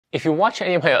If you watch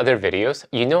any of my other videos,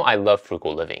 you know I love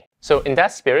frugal living. So in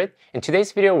that spirit, in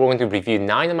today's video, we're going to review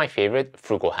 9 of my favorite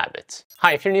frugal habits.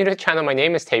 Hi, if you're new to the channel, my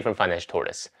name is Tay from Financial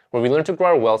Tortoise, where we learn to grow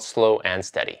our wealth slow and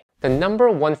steady. The number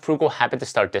 1 frugal habit to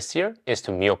start this year is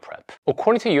to meal prep.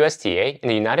 According to USDA, in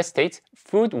the United States,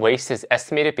 food waste is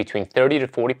estimated between 30 to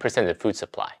 40% of the food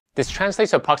supply. This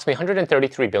translates to approximately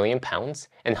 133 billion pounds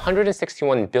and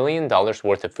 $161 billion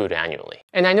worth of food annually.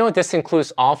 And I know this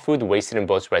includes all food wasted in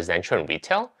both residential and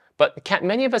retail, but can't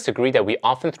many of us agree that we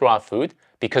often throw out food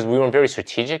because we weren't very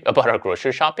strategic about our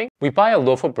grocery shopping? We buy a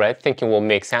loaf of bread thinking we'll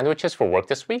make sandwiches for work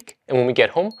this week, and when we get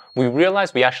home, we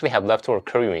realize we actually have leftover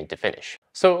curry we need to finish.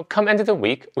 So come end of the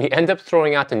week, we end up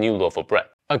throwing out the new loaf of bread.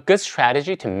 A good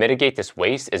strategy to mitigate this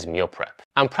waste is meal prep.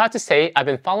 I'm proud to say I've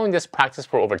been following this practice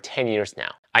for over 10 years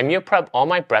now. I meal prep all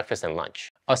my breakfast and lunch.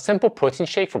 A simple protein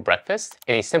shake for breakfast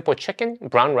and a simple chicken,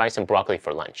 brown rice, and broccoli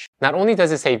for lunch. Not only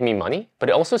does it save me money, but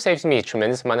it also saves me a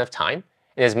tremendous amount of time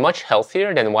and is much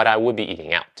healthier than what I would be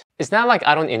eating out. It's not like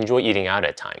I don't enjoy eating out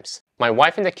at times. My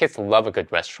wife and the kids love a good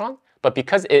restaurant, but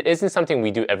because it isn't something we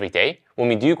do every day, when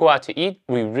we do go out to eat,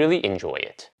 we really enjoy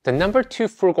it. The number 2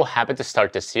 frugal habit to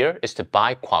start this year is to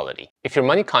buy quality. If you're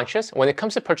money conscious, when it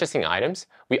comes to purchasing items,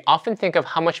 we often think of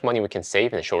how much money we can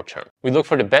save in the short term. We look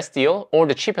for the best deal or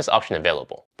the cheapest option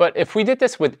available. But if we did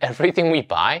this with everything we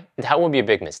buy, that would be a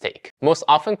big mistake. Most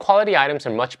often, quality items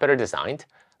are much better designed,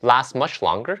 last much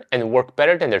longer, and work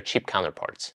better than their cheap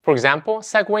counterparts. For example,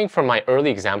 segueing from my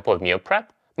early example of meal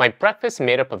prep, my breakfast is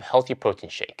made up of healthy protein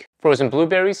shake. Frozen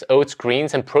blueberries, oats,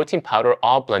 greens, and protein powder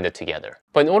all blended together.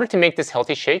 But in order to make this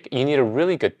healthy shake, you need a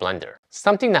really good blender.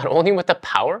 Something not only with the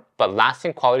power, but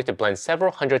lasting quality to blend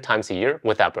several hundred times a year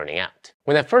without burning out.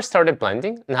 When I first started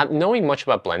blending, not knowing much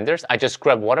about blenders, I just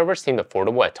grabbed whatever seemed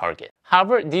affordable at Target.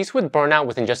 However, these would burn out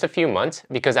within just a few months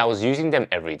because I was using them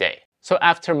every day. So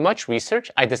after much research,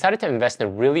 I decided to invest in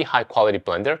a really high quality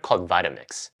blender called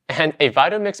Vitamix. And a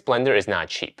Vitamix blender is not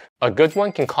cheap. A good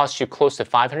one can cost you close to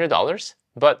 $500,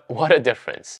 but what a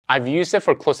difference. I've used it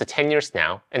for close to 10 years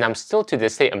now, and I'm still to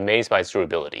this day amazed by its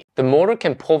durability. The motor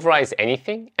can pulverize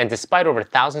anything, and despite over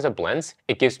thousands of blends,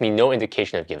 it gives me no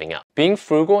indication of giving up. Being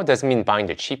frugal doesn't mean buying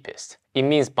the cheapest. It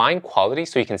means buying quality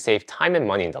so you can save time and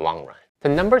money in the long run. The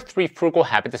number 3 frugal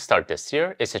habit to start this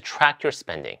year is to track your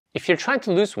spending. If you're trying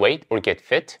to lose weight or get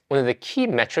fit, one of the key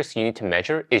metrics you need to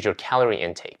measure is your calorie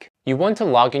intake. You want to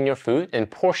log in your food and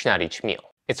portion out each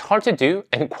meal. It's hard to do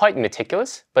and quite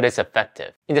meticulous, but it's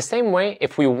effective. In the same way,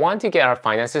 if we want to get our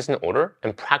finances in order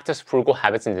and practice frugal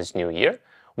habits in this new year,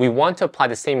 we want to apply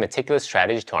the same meticulous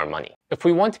strategy to our money. If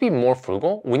we want to be more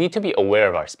frugal, we need to be aware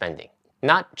of our spending,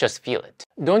 not just feel it.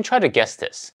 Don't try to guess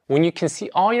this. When you can see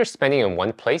all your spending in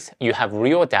one place, you have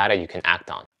real data you can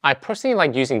act on. I personally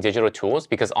like using digital tools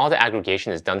because all the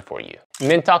aggregation is done for you.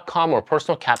 Mint.com or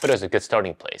Personal Capital is a good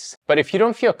starting place. But if you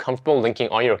don't feel comfortable linking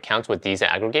all your accounts with these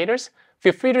aggregators,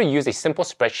 feel free to use a simple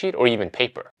spreadsheet or even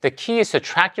paper. The key is to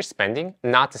track your spending,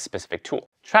 not the specific tool.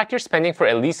 Track your spending for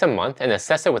at least a month and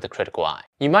assess it with a critical eye.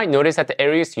 You might notice that the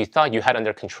areas you thought you had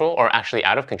under control are actually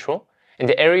out of control, and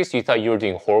the areas you thought you were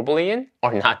doing horribly in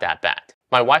are not that bad.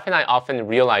 My wife and I often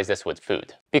realize this with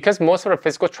food. Because most of our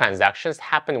physical transactions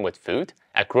happen with food,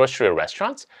 at grocery or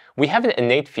restaurants, we have an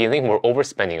innate feeling we're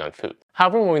overspending on food.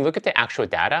 However, when we look at the actual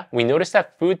data, we notice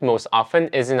that food most often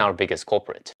isn't our biggest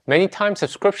culprit. Many times,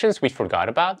 subscriptions we forgot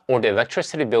about or the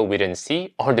electricity bill we didn't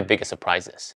see are the biggest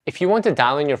surprises. If you want to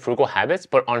dial in your frugal habits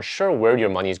but aren't sure where your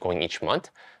money is going each month,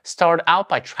 start out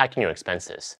by tracking your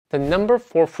expenses. The number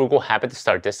 4 frugal habit to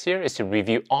start this year is to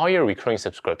review all your recurring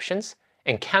subscriptions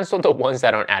and cancel the ones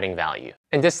that aren't adding value.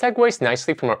 And this segues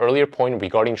nicely from our earlier point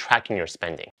regarding tracking your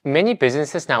spending. Many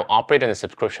businesses now operate on a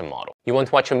subscription model. You want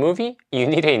to watch a movie? You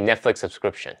need a Netflix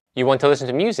subscription. You want to listen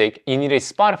to music? You need a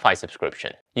Spotify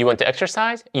subscription. You want to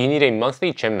exercise? You need a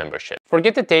monthly gym membership.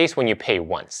 Forget the days when you pay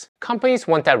once. Companies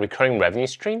want that recurring revenue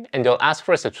stream, and they'll ask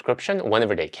for a subscription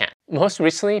whenever they can. Most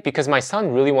recently, because my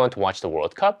son really wanted to watch the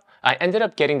World Cup, I ended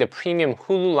up getting the premium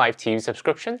Hulu Live TV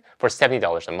subscription for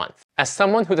 $70 a month. As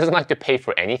someone who doesn't like to pay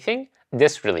for anything,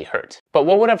 this really hurt. But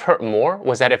what would have hurt more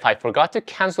was that if I forgot to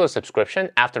cancel a subscription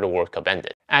after the World Cup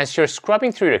ended. As you're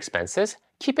scrubbing through your expenses,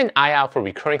 keep an eye out for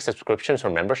recurring subscriptions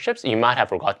or memberships you might have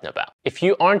forgotten about. If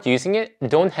you aren't using it,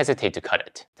 don't hesitate to cut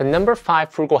it. The number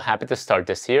 5 frugal habit to start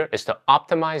this year is to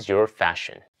optimize your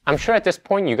fashion. I'm sure at this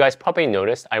point you guys probably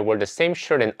noticed I wear the same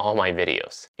shirt in all my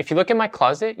videos. If you look at my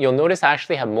closet, you'll notice I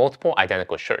actually have multiple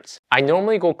identical shirts. I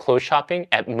normally go clothes shopping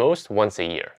at most once a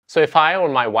year. So if I or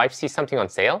my wife see something on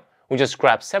sale, we just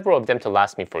grab several of them to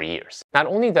last me for years. Not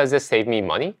only does this save me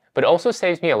money, but it also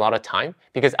saves me a lot of time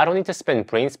because I don't need to spend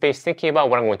brain space thinking about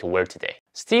what I'm going to wear today.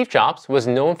 Steve Jobs was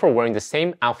known for wearing the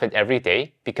same outfit every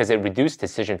day because it reduced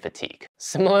decision fatigue.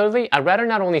 Similarly, I'd rather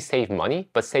not only save money,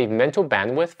 but save mental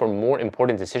bandwidth for more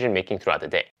important decision making throughout the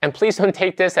day. And please don't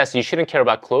take this as you shouldn't care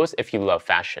about clothes if you love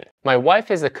fashion. My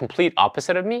wife is the complete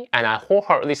opposite of me, and I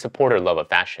wholeheartedly support her love of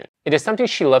fashion. It is something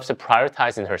she loves to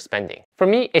prioritize in her spending. For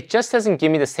me, it just doesn't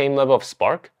give me the same level of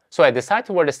spark, so I decide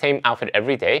to wear the same outfit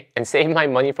every day and save my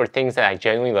money for things that I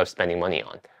genuinely love spending money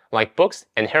on, like books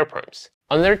and hair perms.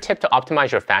 Another tip to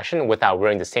optimize your fashion without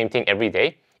wearing the same thing every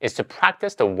day is to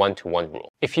practice the 1-to-1 rule.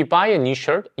 If you buy a new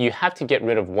shirt, you have to get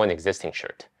rid of one existing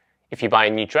shirt. If you buy a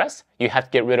new dress, you have to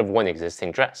get rid of one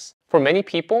existing dress. For many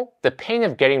people, the pain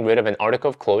of getting rid of an article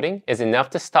of clothing is enough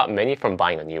to stop many from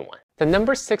buying a new one. The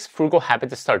number 6 frugal habit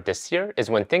to start this year is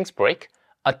when things break,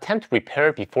 attempt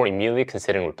repair before immediately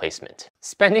considering replacement.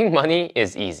 Spending money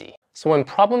is easy. So when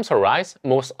problems arise,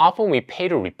 most often we pay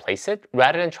to replace it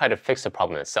rather than try to fix the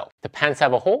problem itself. The pants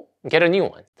have a hole? Get a new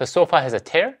one. The sofa has a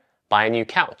tear? Buy a new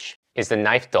couch. Is the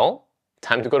knife dull?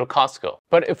 Time to go to Costco.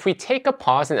 But if we take a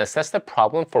pause and assess the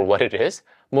problem for what it is,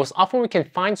 most often we can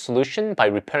find solution by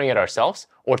repairing it ourselves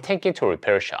or taking it to a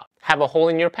repair shop. Have a hole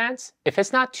in your pants? If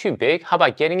it's not too big, how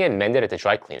about getting it mended at the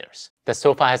dry cleaners? The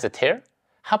sofa has a tear?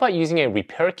 How about using a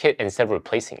repair kit instead of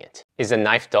replacing it? Is the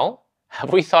knife dull?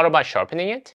 Have we thought about sharpening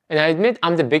it? And I admit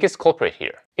I'm the biggest culprit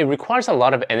here. It requires a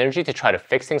lot of energy to try to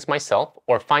fix things myself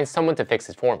or find someone to fix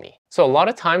it for me. So a lot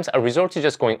of times I resort to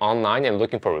just going online and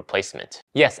looking for a replacement.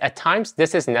 Yes, at times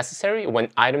this is necessary when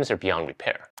items are beyond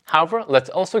repair. However, let's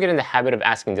also get in the habit of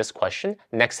asking this question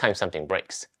next time something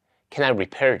breaks. Can I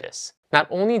repair this? Not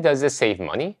only does this save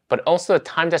money, but also the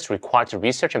time that's required to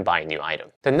research and buy a new item.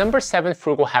 The number 7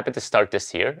 frugal habit to start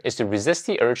this year is to resist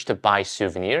the urge to buy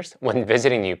souvenirs when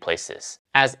visiting new places.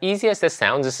 As easy as this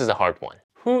sounds, this is a hard one.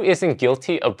 Who isn't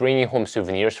guilty of bringing home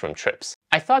souvenirs from trips?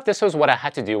 I thought this was what I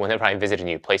had to do whenever I visited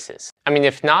new places. I mean,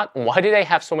 if not, why did I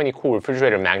have so many cool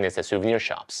refrigerator magnets at souvenir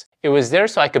shops? It was there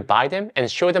so I could buy them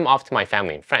and show them off to my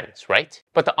family and friends, right?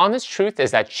 But the honest truth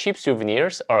is that cheap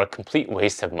souvenirs are a complete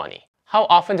waste of money. How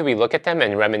often do we look at them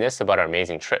and reminisce about our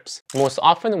amazing trips? Most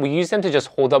often, we use them to just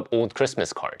hold up old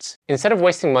Christmas cards. Instead of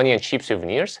wasting money on cheap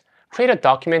souvenirs, create a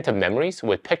document of memories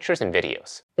with pictures and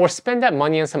videos. Or spend that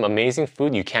money on some amazing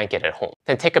food you can't get at home.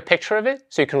 Then take a picture of it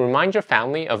so you can remind your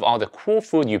family of all the cool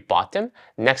food you bought them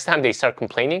next time they start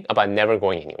complaining about never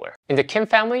going anywhere. In the Kim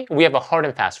family, we have a hard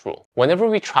and fast rule. Whenever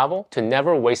we travel, to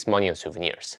never waste money on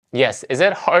souvenirs. Yes, is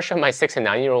it harsh on my 6 and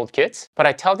 9-year-old kids? But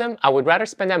I tell them I would rather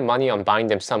spend that money on buying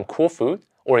them some cool food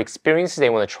or experiences they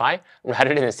want to try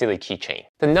rather than a silly keychain.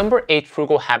 The number 8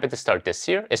 frugal habit to start this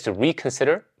year is to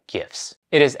reconsider gifts.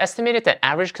 It is estimated that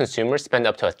average consumers spend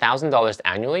up to $1,000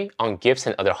 annually on gifts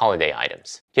and other holiday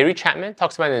items. Gary Chapman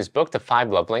talks about in his book, The 5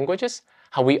 Love Languages,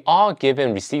 how we all give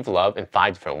and receive love in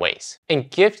 5 different ways. And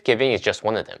gift giving is just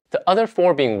one of them. The other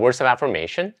 4 being words of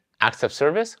affirmation, acts of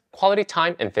service, quality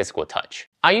time, and physical touch.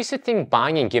 I used to think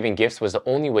buying and giving gifts was the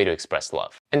only way to express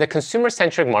love. And the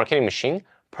consumer-centric marketing machine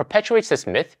perpetuates this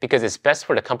myth because it's best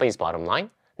for the company's bottom line,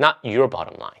 not your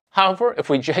bottom line. However, if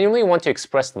we genuinely want to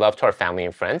express love to our family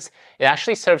and friends, it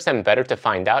actually serves them better to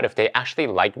find out if they actually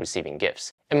like receiving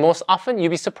gifts. And most often, you'd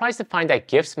be surprised to find that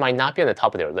gifts might not be on the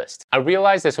top of their list. I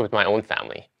realized this with my own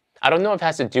family. I don't know if it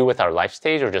has to do with our life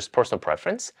stage or just personal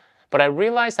preference, but I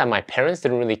realized that my parents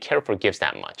didn't really care for gifts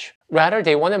that much. Rather,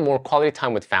 they wanted more quality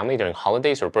time with family during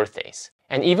holidays or birthdays.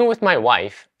 And even with my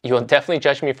wife, you'll definitely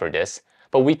judge me for this,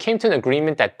 but we came to an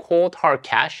agreement that cold, hard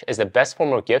cash is the best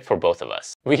form of gift for both of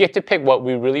us. We get to pick what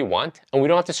we really want, and we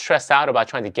don't have to stress out about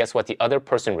trying to guess what the other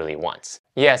person really wants.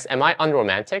 Yes, am I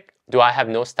unromantic? Do I have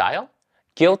no style?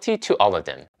 Guilty to all of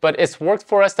them. But it's worked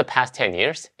for us the past 10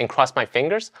 years, and cross my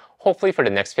fingers, hopefully for the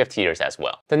next 50 years as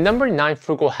well. The number 9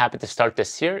 frugal habit to start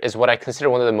this year is what I consider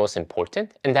one of the most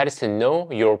important, and that is to know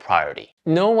your priority.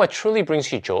 Know what truly brings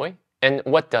you joy, and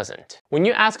what doesn't. When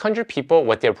you ask 100 people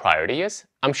what their priority is,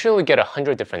 I'm sure you'll get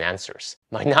 100 different answers.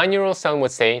 My 9-year-old son would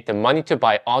say the money to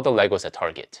buy all the Legos at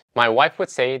Target. My wife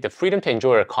would say the freedom to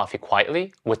enjoy her coffee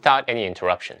quietly without any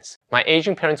interruptions. My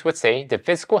aging parents would say the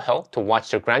physical health to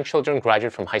watch their grandchildren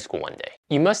graduate from high school one day.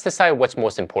 You must decide what's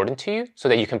most important to you so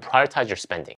that you can prioritize your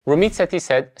spending. Ramit Sethi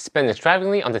said, spend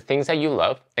extravagantly on the things that you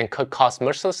love and cut costs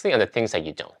mercilessly on the things that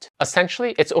you don't.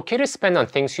 Essentially, it's okay to spend on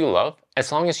things you love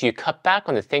as long as you cut back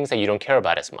on the things that you don't care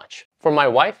about as much. For my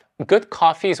wife, good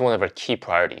coffee is one of her key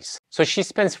priorities, so she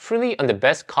spends freely on the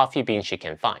best coffee beans she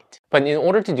can find. But in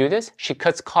order to do this, she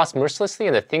cuts costs mercilessly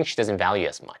on the things she doesn't value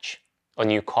as much. a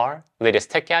new car, latest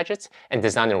tech gadgets, and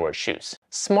designer-wear shoes.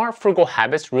 Smart frugal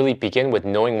habits really begin with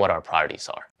knowing what our priorities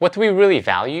are. What do we really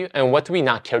value and what do we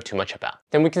not care too much about?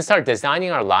 Then we can start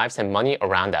designing our lives and money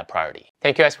around that priority.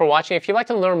 Thank you guys for watching. If you'd like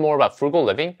to learn more about frugal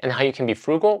living and how you can be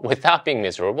frugal without being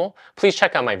miserable, please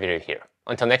check out my video here.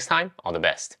 Until next time, all the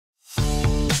best.